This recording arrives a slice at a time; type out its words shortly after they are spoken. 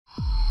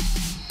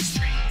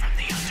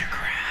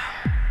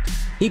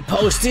He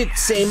posted,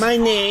 say my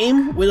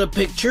name, with a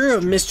picture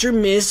of Mr.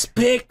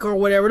 Mispick or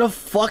whatever the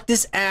fuck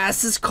this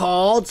ass is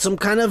called. Some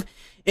kind of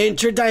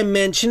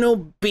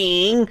interdimensional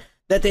being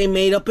that they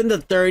made up in the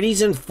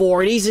 30s and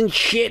 40s and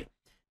shit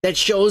that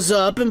shows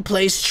up and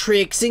plays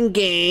tricks in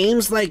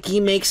games like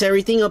he makes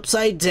everything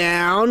upside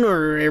down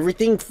or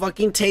everything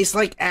fucking tastes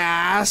like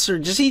ass or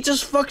he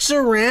just fucks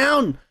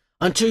around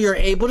until you're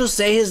able to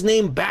say his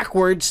name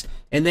backwards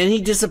and then he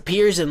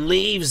disappears and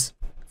leaves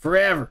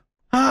forever.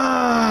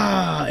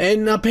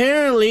 And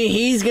apparently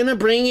he's gonna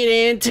bring it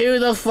into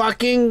the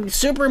fucking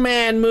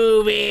Superman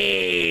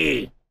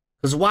movie.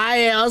 Cause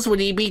why else would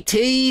he be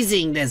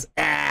teasing this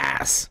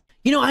ass?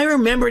 You know, I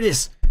remember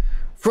this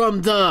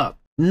from the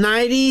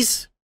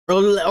 90s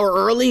or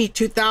early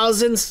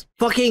 2000s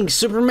fucking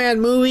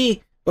Superman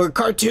movie or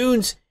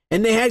cartoons,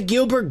 and they had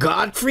Gilbert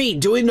Gottfried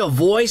doing the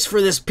voice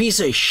for this piece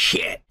of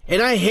shit.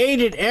 And I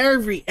hated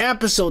every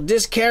episode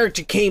this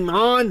character came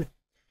on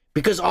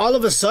because all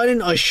of a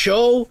sudden a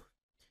show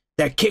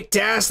that kicked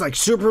ass like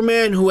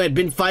Superman, who had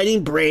been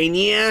fighting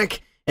Brainiac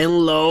and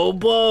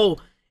Lobo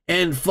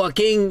and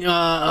fucking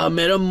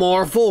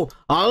Metamorpho,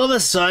 all of a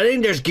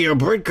sudden there's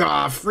Gilbert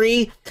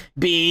Gottfried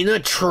being a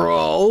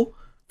troll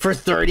for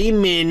 30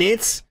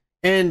 minutes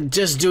and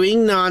just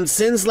doing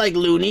nonsense like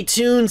Looney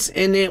Tunes,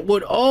 and it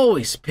would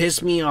always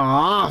piss me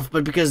off.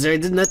 But because there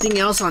did nothing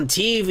else on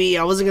TV,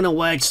 I wasn't gonna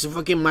watch some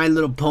fucking My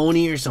Little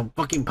Pony or some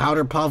fucking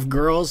Powder Puff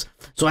Girls,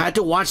 so I had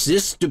to watch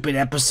this stupid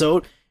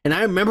episode, and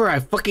I remember I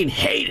fucking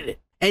hated it.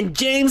 And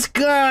James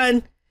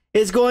Gunn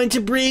is going to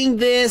bring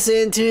this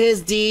into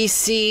his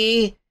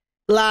DC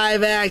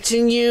live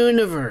action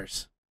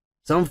universe.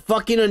 Some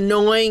fucking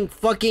annoying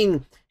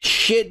fucking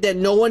shit that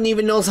no one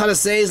even knows how to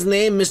say his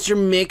name, Mr.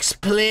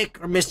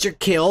 Mixplick or Mr.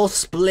 Kill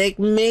Splick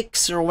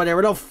Mix or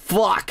whatever the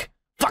fuck.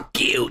 Fuck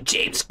you,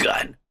 James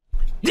Gunn.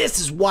 This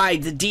is why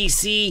the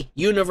DC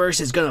universe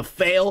is gonna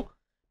fail,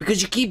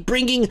 because you keep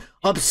bringing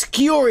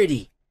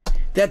obscurity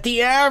that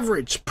the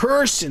average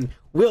person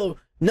will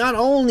not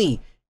only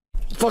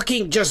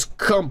fucking just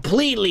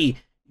completely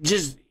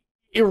just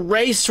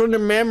erase from their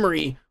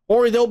memory,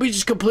 or they'll be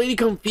just completely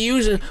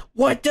confused and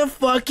what the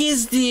fuck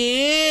is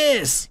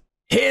this?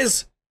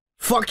 His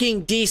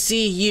fucking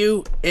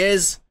DCU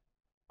is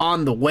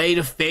on the way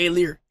to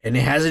failure, and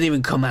it hasn't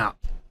even come out.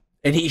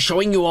 And he's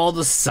showing you all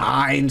the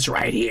signs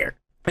right here.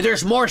 And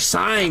there's more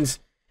signs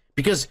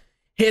because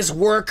his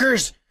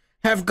workers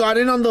have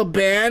gotten on the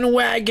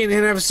bandwagon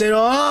and have said,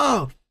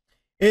 oh,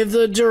 if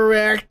the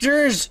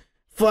director's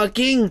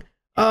fucking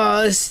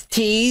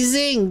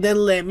teasing, then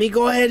let me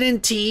go ahead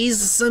and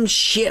tease some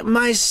shit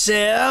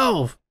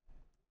myself.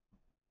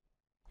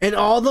 And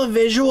all the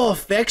visual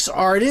effects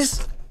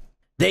artists,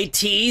 they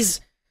tease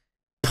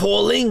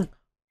pulling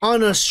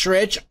on a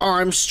Stretch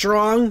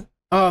Armstrong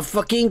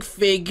fucking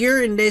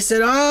figure, and they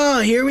said,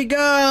 oh, here we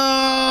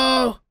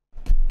go.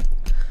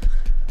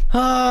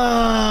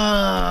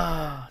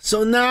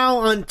 So now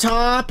on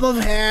top of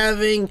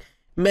having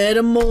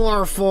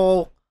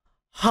Metamorpho,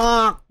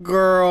 Hawk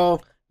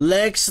Girl,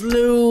 Lex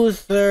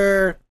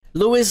Luthor,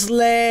 Lois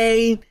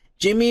Lane,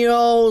 Jimmy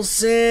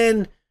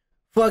Olsen,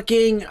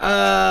 fucking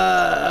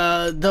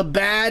the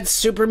bad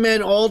Superman,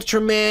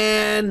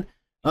 Ultraman,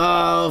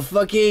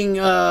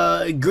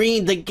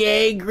 the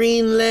gay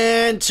Green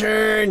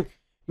Lantern,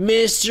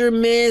 Mr.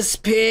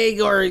 Mispig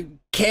or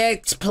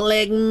Kex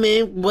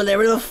Plegman,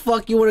 whatever the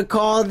fuck you want to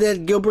call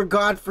that Gilbert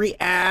Gottfried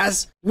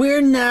ass.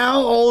 We're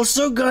now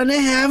also gonna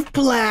have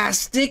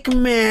Plastic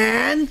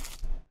Man.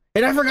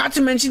 And I forgot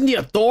to mention the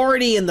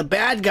Authority and the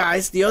bad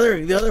guys, the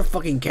other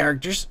fucking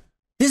characters.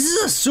 This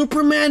is a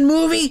Superman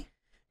movie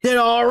that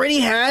already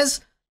has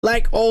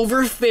like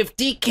over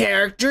 50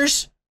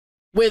 characters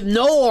with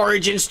no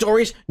origin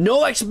stories,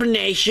 no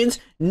explanations,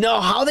 no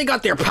how they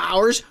got their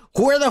powers,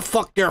 where the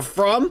fuck they're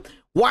from,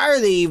 why are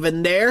they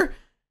even there?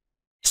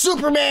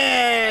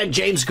 Superman!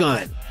 James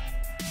Gunn.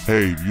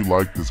 Hey, if you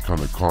like this kind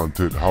of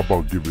content, how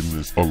about giving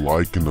this a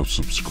like and a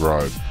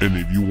subscribe? And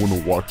if you want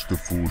to watch the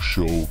full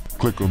show,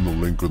 click on the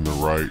link on the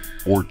right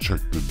or check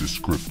the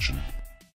description.